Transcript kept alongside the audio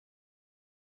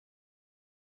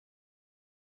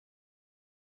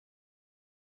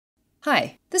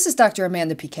Hi, this is Dr.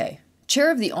 Amanda Piquet,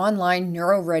 Chair of the online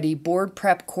NeuroReady Board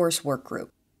Prep Course Work Group.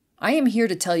 I am here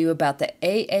to tell you about the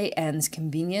AAN's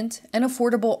convenient and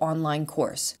affordable online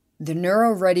course, the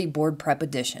NeuroReady Board Prep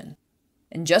Edition.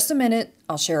 In just a minute,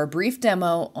 I'll share a brief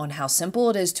demo on how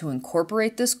simple it is to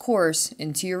incorporate this course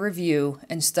into your review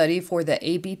and study for the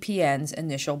ABPN's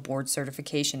initial board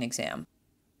certification exam.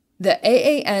 The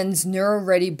AAN's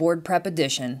NeuroReady Board Prep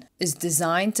Edition is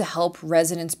designed to help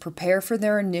residents prepare for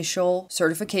their initial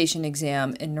certification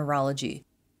exam in neurology.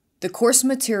 The course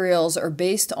materials are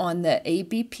based on the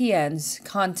ABPN's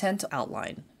content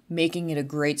outline, making it a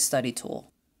great study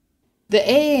tool. The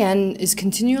AAN is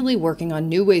continually working on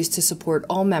new ways to support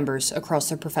all members across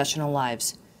their professional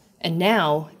lives. And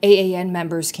now, AAN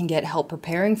members can get help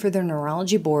preparing for their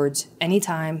neurology boards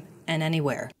anytime and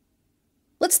anywhere.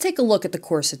 Let's take a look at the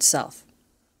course itself.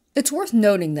 It's worth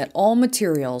noting that all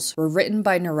materials were written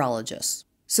by neurologists,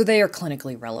 so they are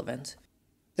clinically relevant.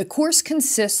 The course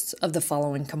consists of the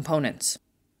following components.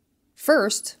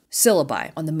 First,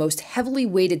 syllabi on the most heavily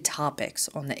weighted topics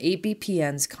on the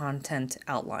ABPN's content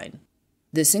outline.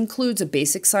 This includes a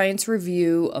basic science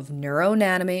review of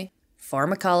neuroanatomy,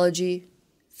 pharmacology,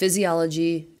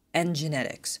 physiology, and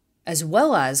genetics, as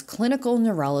well as clinical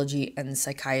neurology and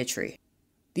psychiatry.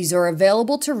 These are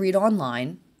available to read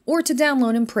online or to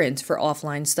download in print for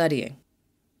offline studying.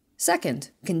 Second,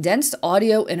 condensed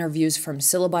audio interviews from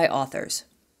syllabi authors,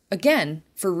 again,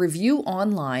 for review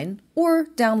online or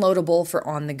downloadable for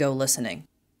on-the-go listening.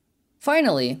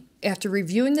 Finally, after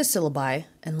reviewing the syllabi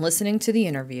and listening to the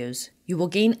interviews, you will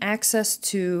gain access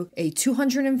to a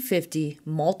 250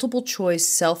 multiple-choice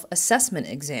self-assessment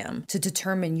exam to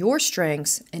determine your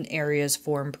strengths and areas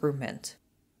for improvement.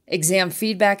 Exam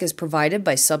feedback is provided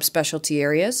by subspecialty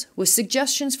areas with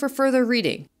suggestions for further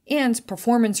reading, and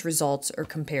performance results are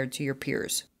compared to your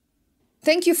peers.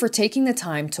 Thank you for taking the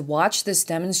time to watch this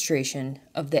demonstration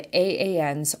of the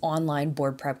AAN's online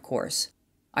board prep course.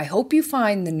 I hope you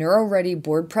find the NeuroReady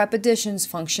Board Prep Edition's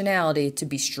functionality to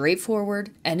be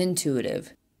straightforward and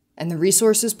intuitive, and the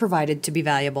resources provided to be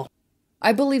valuable.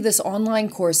 I believe this online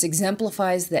course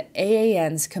exemplifies the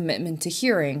AAN's commitment to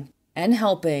hearing and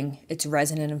helping its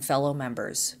resident and fellow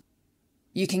members.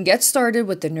 You can get started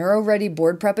with the NeuroReady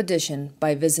Board Prep Edition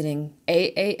by visiting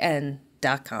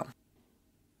AAN.com.